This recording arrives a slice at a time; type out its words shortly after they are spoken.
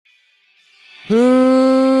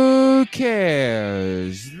Who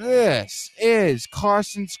cares? This is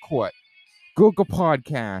Carson's Court, Google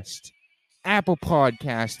Podcast, Apple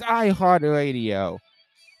Podcast, iHeartRadio,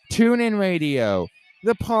 TuneIn Radio,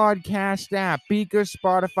 the podcast app, Beaker,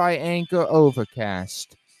 Spotify, Anchor,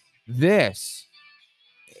 Overcast. This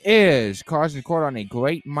is Carson's Court on a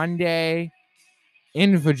great Monday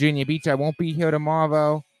in Virginia Beach. I won't be here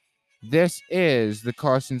tomorrow. This is the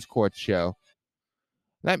Carson's Court Show.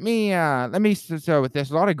 Let me start with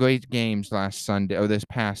this. A lot of great games this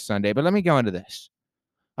past Sunday, but let me go into this.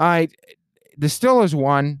 All right, the Steelers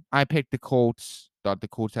won. I picked the Colts. Thought the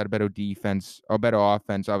Colts had a better defense or better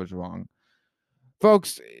offense. I was wrong.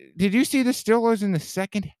 Folks, did you see the Steelers in the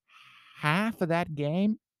second half of that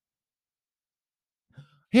game?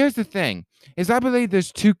 Here's the thing, is I believe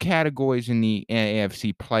there's two categories in the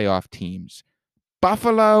AFC playoff teams.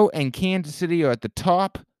 Buffalo and Kansas City are at the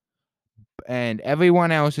top, and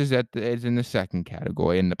everyone else is in the second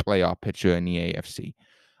category in the playoff picture in the AFC.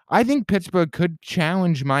 I think Pittsburgh could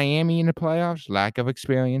challenge Miami in the playoffs, lack of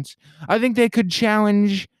experience. I think they could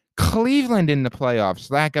challenge Cleveland in the playoffs,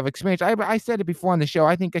 lack of experience. I said it before on the show.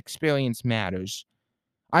 I think experience matters.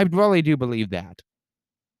 I really do believe that.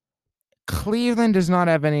 Cleveland does not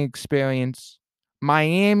have any experience.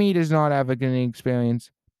 Miami does not have any experience.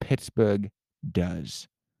 Pittsburgh does.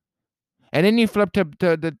 And then you flip to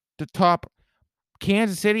the top.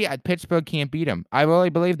 Kansas City, Pittsburgh can't beat them. I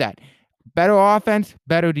really believe that. Better offense,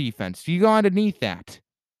 better defense. You go underneath that.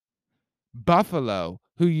 Buffalo,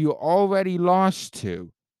 who you already lost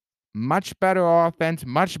to, much better offense,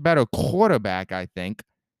 much better quarterback, I think.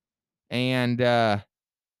 And I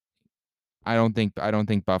don't think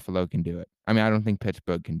Buffalo can do it. I mean, I don't think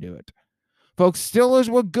Pittsburgh can do it. Folks, Steelers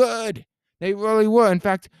were good. They really were. In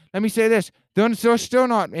fact, let me say this. They're still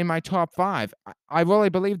not in my top 5. I really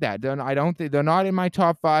believe that. They're not in my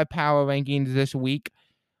top 5 power rankings this week,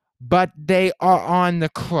 but they are on the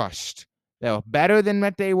crust. They're better than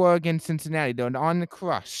what they were against Cincinnati. They're on the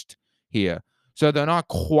crust here. So they're not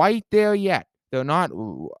quite there yet. They're not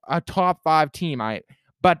a top 5 team,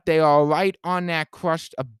 but they are right on that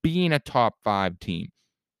crust of being a top 5 team.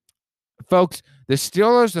 Folks, the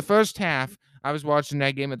Steelers, the first half, I was watching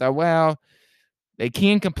that game and thought, well, they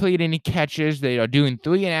can't complete any catches. They are doing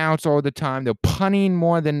 3-and-outs all the time. They're punting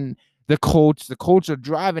more than the Colts. The Colts are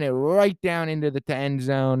driving it right down into the end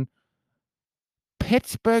zone.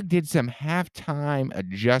 Pittsburgh did some halftime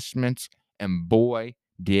adjustments, and boy,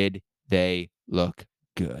 did they look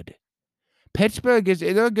good. Pittsburgh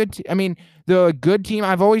they're a good team. I mean, they're a good team.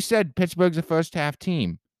 I've always said Pittsburgh's a first half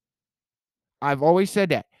team. I've always said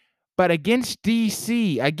that. But against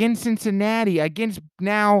DC, against Cincinnati, against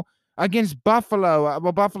Buffalo,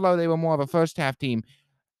 Buffalo, they were more of a first half team.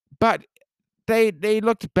 But they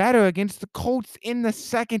looked better against the Colts in the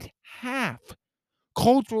second half.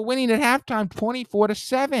 Colts were winning at halftime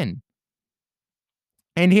 24-7.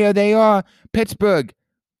 And here they are, Pittsburgh,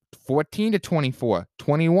 14-24,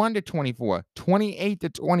 21-24,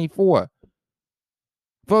 28-24.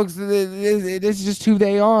 Folks, this is just who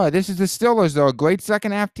they are. This is the Steelers. They're a great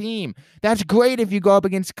second half team. That's great if you go up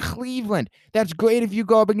against Cleveland. That's great if you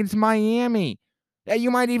go up against Miami. You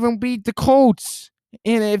might even beat the Colts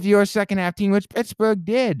if you're a second half team, which Pittsburgh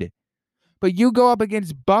did. But you go up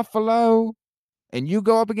against Buffalo and you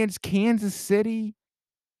go up against Kansas City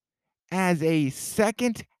as a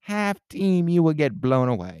second half team, you will get blown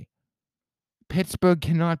away. Pittsburgh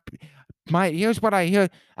cannot. Here's what I hear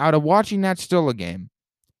out of watching that Steelers game.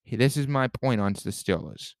 This is my point on the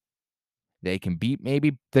Steelers. They can beat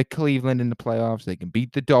maybe the Cleveland in the playoffs. They can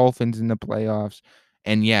beat the Dolphins in the playoffs.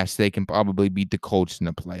 And yes, they can probably beat the Colts in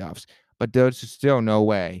the playoffs. But there's still no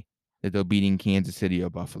way that they're beating Kansas City or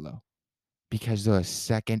Buffalo because they're a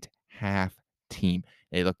second half team.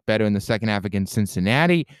 They look better in the second half against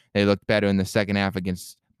Cincinnati. They look better in the second half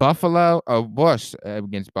against Buffalo, or worse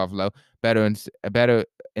against Buffalo. Better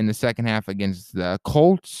in the second half against the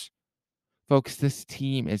Colts. Folks, this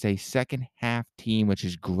team is a second half team, which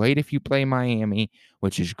is great if you play Miami,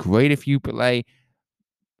 which is great if you play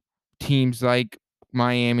teams like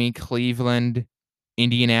Miami, Cleveland,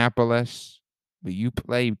 Indianapolis, but you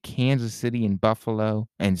play Kansas City and Buffalo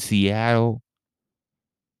and Seattle,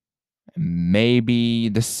 maybe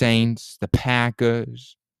the Saints, the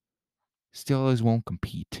Packers, Steelers won't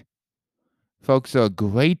compete. Folks, they're a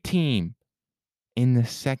great team in the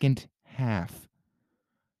second half.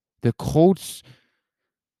 The Colts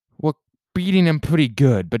were beating them pretty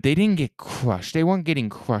good, but they didn't get crushed. They weren't getting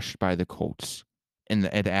crushed by the Colts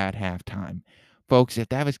at halftime. Folks, if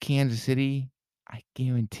that was Kansas City, I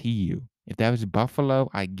guarantee you. If that was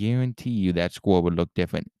Buffalo, I guarantee you that score would look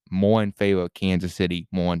different. more in favor of Kansas City,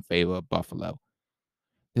 more in favor of Buffalo.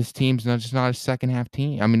 This team's just not a second half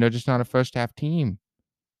team. I mean, they're just not a first half team.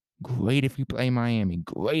 Great if you play Miami.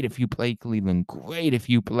 Great if you play Cleveland. Great if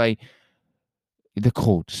you play the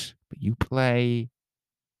Colts. But you play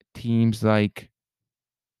teams like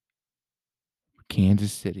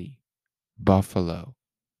Kansas City, Buffalo,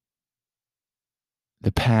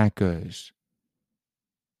 the Packers,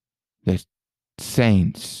 the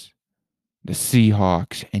Saints, the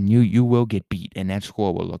Seahawks, and you will get beat, and that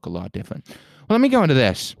score will look a lot different. Well, let me go into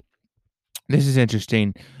this. This is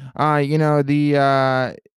interesting.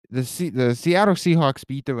 The Seattle Seahawks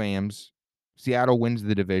beat the Rams. Seattle wins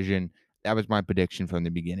the division. That was my prediction from the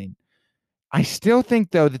beginning. I still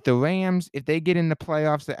think, though, that the Rams, if they get in the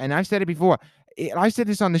playoffs, and I've said it before, I said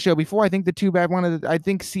this on the show before. I think I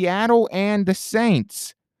think Seattle and the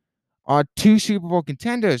Saints are two Super Bowl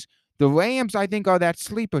contenders. The Rams, I think, are that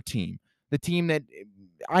sleeper team. The team that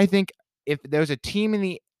I think if there's a team in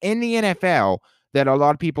the NFL that a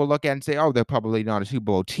lot of people look at and say, oh, they're probably not a Super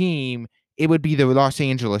Bowl team, it would be the Los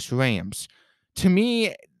Angeles Rams. To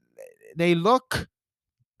me, they look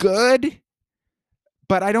good,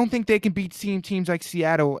 but I don't think they can beat teams like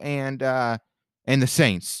Seattle and the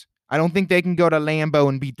Saints. I don't think they can go to Lambeau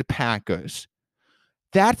and beat the Packers.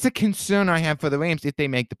 That's a concern I have for the Rams if they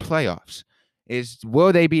make the playoffs. Is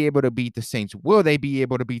will they be able to beat the Saints? Will they be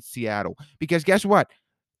able to beat Seattle? Because guess what?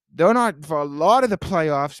 They're not for a lot of the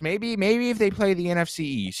playoffs. Maybe if they play the NFC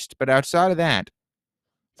East, but outside of that,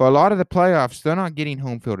 for a lot of the playoffs, they're not getting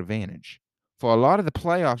home field advantage. For a lot of the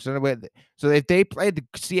playoffs, so if they play the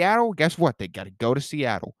Seattle, guess what? They got to go to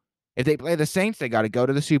Seattle. If they play the Saints, they got to go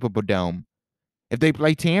to the Superdome. If they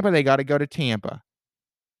play Tampa, they got to go to Tampa.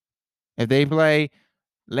 If they play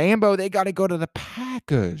Lambeau, they got to go to the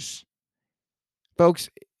Packers. Folks,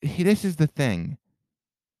 this is the thing.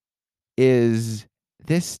 Is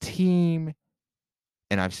this team,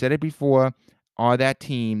 and I've said it before, are that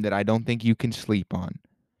team that I don't think you can sleep on.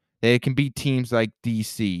 They can beat teams like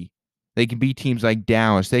DC. They can beat teams like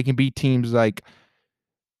Dallas. They can beat teams like,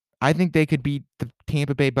 I think they could beat the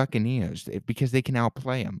Tampa Bay Buccaneers because they can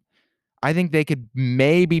outplay them. I think they could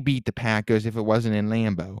maybe beat the Packers if it wasn't in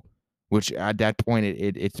Lambeau, which at that point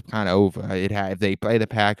it's kind of over. If they play the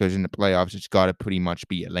Packers in the playoffs, it's got to pretty much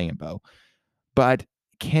be at Lambeau. But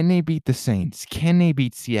can they beat the Saints? Can they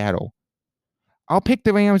beat Seattle? I'll pick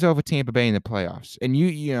the Rams over Tampa Bay in the playoffs. And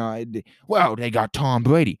they got Tom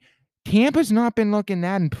Brady. Tampa's not been looking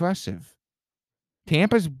that impressive. They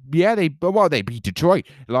beat Detroit.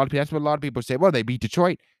 That's what a lot of people say. Well, they beat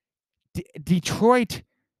Detroit. Detroit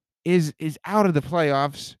is out of the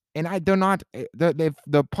playoffs, and they're not.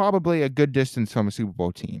 They're probably a good distance from a Super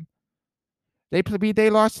Bowl team. They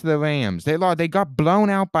lost to the Rams. They got blown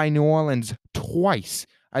out by New Orleans twice.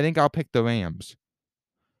 I think I'll pick the Rams.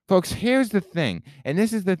 Folks, here's the thing, and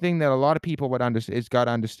this is the thing that a lot of people got to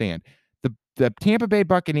understand. The Tampa Bay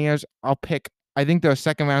Buccaneers, I'll pick. I think they're a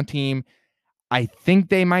second-round team. I think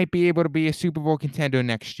they might be able to be a Super Bowl contender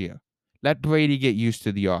next year. Let Brady get used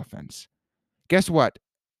to the offense. Guess what?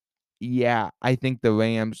 Yeah, I think the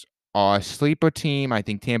Rams are a sleeper team. I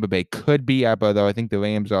think Tampa Bay could be up, although I think the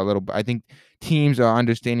Rams are I think teams are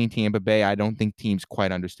understanding Tampa Bay. I don't think teams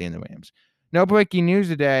quite understand the Rams. No breaking news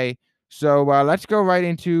today. So let's go right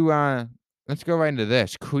into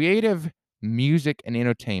this. Creative Music and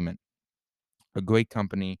Entertainment, a great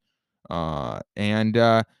company, and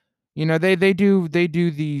they do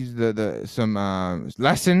these some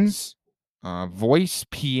lessons, voice,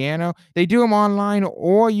 piano. They do them online,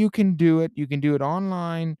 or you can do it. You can do it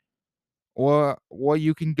online, or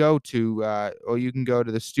you can go to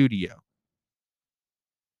the studio.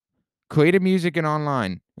 Creative music and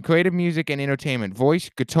entertainment, voice,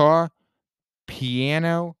 guitar,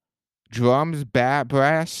 piano, drums,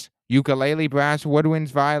 brass, ukulele, brass,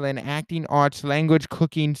 woodwinds, violin, acting, arts, language,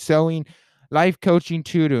 cooking, sewing, life coaching,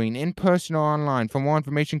 tutoring, in person or online. For more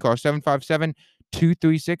information, call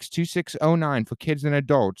 757-236-2609 for kids and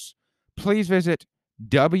adults. Please visit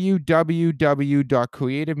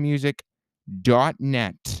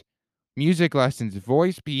www.creativemusic.net. Music lessons,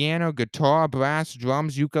 voice, piano, guitar, brass,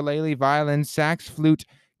 drums, ukulele, violin, sax, flute,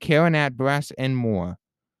 clarinet, brass, and more.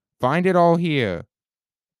 Find it all here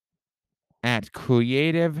at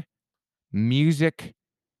Creative Music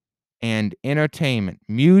and Entertainment.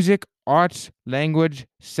 Music, arts, language,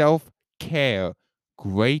 self-care.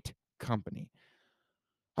 Great company.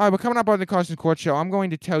 All right, we're coming up on the Carson Court Show. I'm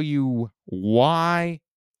going to tell you why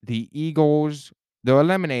the Eagles, they're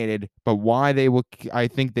eliminated, but why I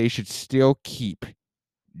think they should still keep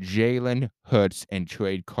Jalen Hurts and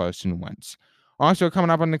trade Carson Wentz. Also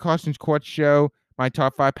coming up on the Carson Court Show, my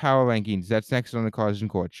top 5 power rankings. That's next on the Carson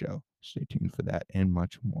Court Show. Stay tuned for that and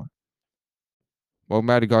much more. Welcome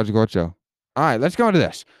back to Carson Court Show. All right, let's go into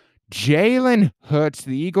this. Jalen Hurts.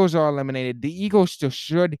 The Eagles are eliminated. The Eagles still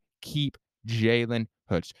should keep Jalen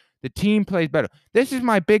Hurts. The team plays better. This is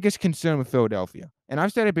my biggest concern with Philadelphia. And I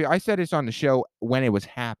said this on the show when it was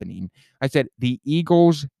happening. I said the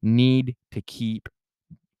Eagles need to keep.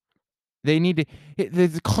 They need to.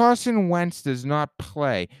 The Carson Wentz does not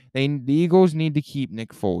play. The Eagles need to keep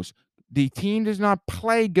Nick Foles. The team does not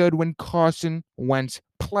play good when Carson Wentz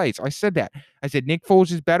plays. I said that. I said Nick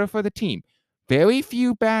Foles is better for the team. Very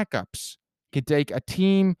few backups can take a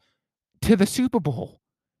team to the Super Bowl.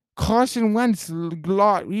 Carson Wentz,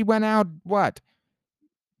 he went out,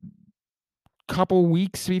 couple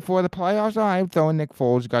weeks before the playoffs? All right, throwing Nick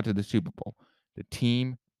Foles, got to the Super Bowl. The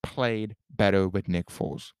team played better with Nick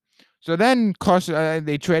Foles. So then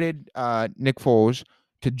they traded Nick Foles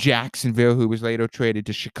to Jacksonville, who was later traded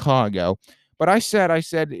to Chicago. But I said,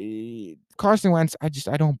 Carson Wentz,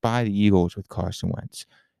 I don't buy the Eagles with Carson Wentz.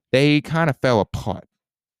 They kind of fell apart.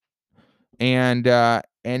 And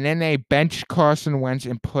then they benched Carson Wentz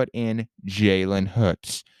and put in Jalen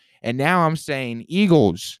Hurts. And now I'm saying,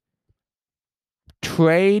 Eagles,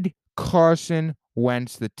 trade Carson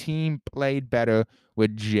Wentz. The team played better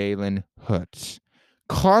with Jalen Hurts.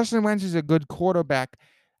 Carson Wentz is a good quarterback.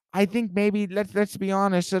 I think maybe, let's be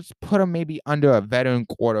honest, let's put him maybe under a veteran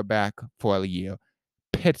quarterback for a year.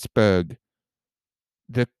 Pittsburgh,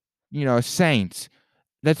 the Saints.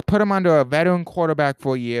 Let's put him under a veteran quarterback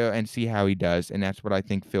for a year and see how he does. And that's what I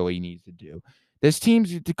think Philly needs to do.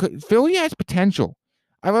 Philly has potential.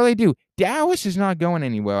 I really do. Dallas is not going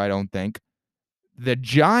anywhere, I don't think. The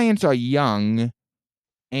Giants are young.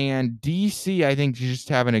 And DC, I think, is just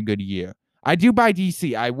having a good year. I do buy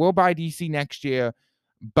DC. I will buy DC next year.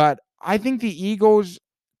 But I think the Eagles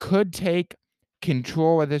could take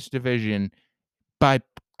control of this division by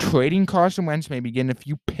trading Carson Wentz, maybe getting a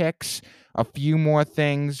few picks, a few more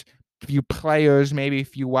things, a few players, maybe a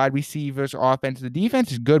few wide receivers, offense. The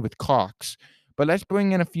defense is good with Cox, but let's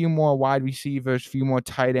bring in a few more wide receivers, a few more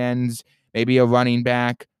tight ends, maybe a running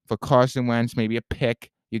back for Carson Wentz, maybe a pick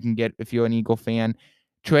you can get if you're an Eagle fan.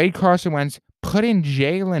 Trade Carson Wentz, put in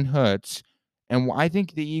Jalen Hurts, and I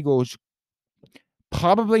think the Eagles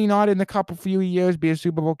probably not in the few years be a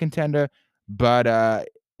Super Bowl contender, but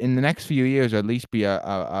in the next few years, at least be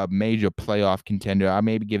a major playoff contender. I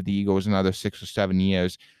maybe give the Eagles another 6 or 7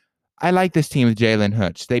 years. I like this team with Jalen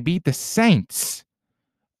Hurts. They beat the Saints,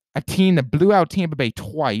 a team that blew out Tampa Bay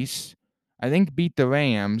twice. I think beat the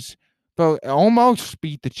Rams, but almost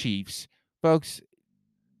beat the Chiefs. Folks,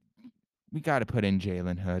 we got to put in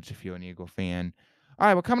Jalen Hurts if you're an Eagle fan. All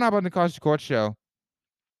right, we're coming up on the Carson Court Show.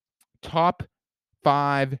 Top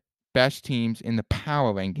 5 best teams in the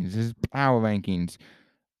power rankings. This is power rankings.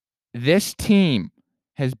 This team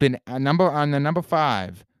has been number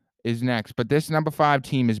 5 is next, but this number 5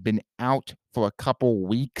 team has been out for a couple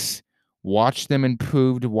weeks. Watch them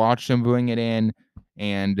improve, watch them bring it in,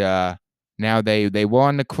 and now they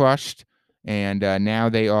won the crushed, and now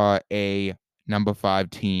they are a number 5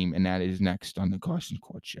 team, and that is next on the Carson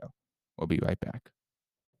Court Show. We'll be right back.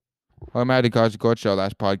 Welcome to the Carson Court Show,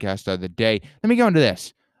 last podcast of the day. Let me go into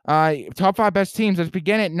this. Top 5 best teams. Let's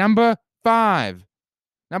begin at number 5.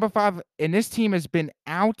 Number 5, and this team has been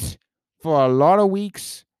out for a lot of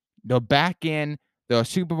weeks. They're back in. They're a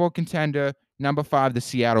Super Bowl contender. Number 5, the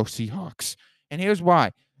Seattle Seahawks. And here's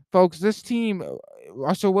why. Folks, this team,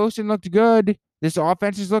 Russell Wilson looked good. This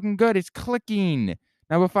offense is looking good. It's clicking.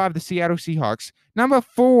 Number 5, the Seattle Seahawks. Number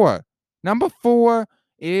 4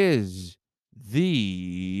 is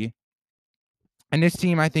and this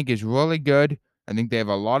team I think is really good. I think they have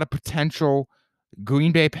a lot of potential.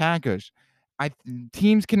 Green Bay Packers.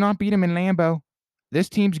 Teams cannot beat them in Lambeau. This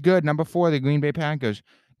team's good. Number 4, the Green Bay Packers.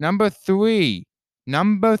 Number 3,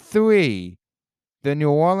 the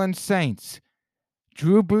New Orleans Saints.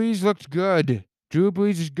 Drew Brees looks good. Drew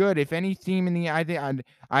Brees is good. If any team in the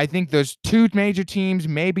I think there's 2 major teams,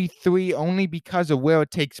 maybe 3, only because of where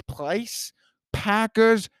it takes place.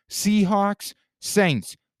 Packers, Seahawks,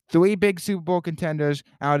 Saints. 3 big Super Bowl contenders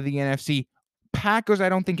out of the NFC. Packers, I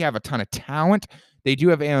don't think have a ton of talent. They do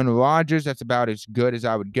have Aaron Rodgers. That's about as good as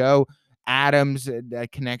I would go. Adams,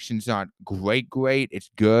 that connection's not great.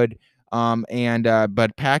 It's good.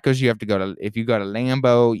 But Packers, you have to go to, if you go to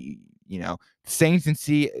Lambeau, Saints and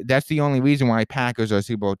that's the only reason why Packers are a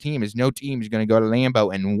Super Bowl team, is no team is going to go to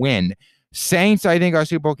Lambeau and win. Saints, I think, are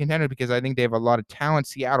Super Bowl contenders because I think they have a lot of talent.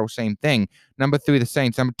 Seattle, same thing. Number 3, the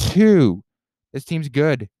Saints. Number 2, this team's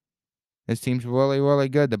good. This team's really, really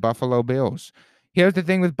good. The Buffalo Bills. Here's the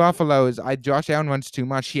thing with Buffalo is Josh Allen runs too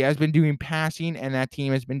much. He has been doing passing, and that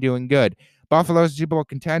team has been doing good. Buffalo's a Super Bowl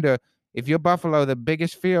contender. If you're Buffalo, the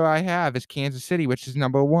biggest fear I have is Kansas City, which is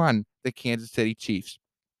number one, the Kansas City Chiefs.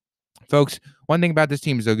 Folks, one thing about this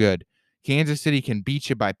team is they're good. Kansas City can beat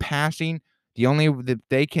you by passing.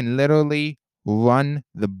 They can literally run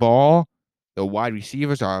the ball. The wide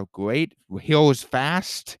receivers are great. Hill is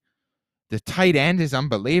fast. The tight end is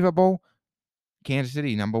unbelievable. Kansas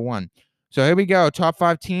City, number one. So here we go. Top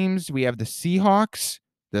 5 teams. We have the Seahawks,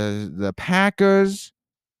 the Packers,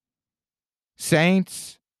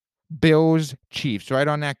 Saints, Bills, Chiefs. Right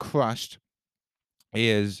on that crust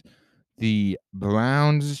is the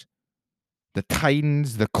Browns, the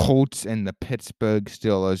Titans, the Colts, and the Pittsburgh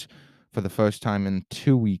Steelers. For the first time in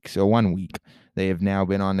 2 weeks or 1 week, they have now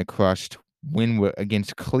been on the crust. Win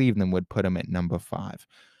against Cleveland would put them at number 5.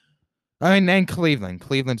 And then Cleveland.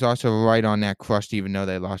 Cleveland's also right on that crust, even though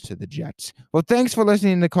they lost to the Jets. Well, thanks for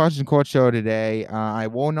listening to the Carson Court Show today. I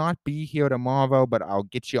will not be here tomorrow, but I'll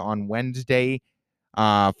get you on Wednesday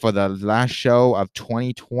for the last show of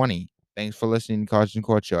 2020. Thanks for listening to the Carson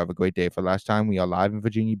Court Show. Have a great day. For last time, we are live in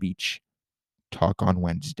Virginia Beach. Talk on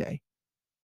Wednesday.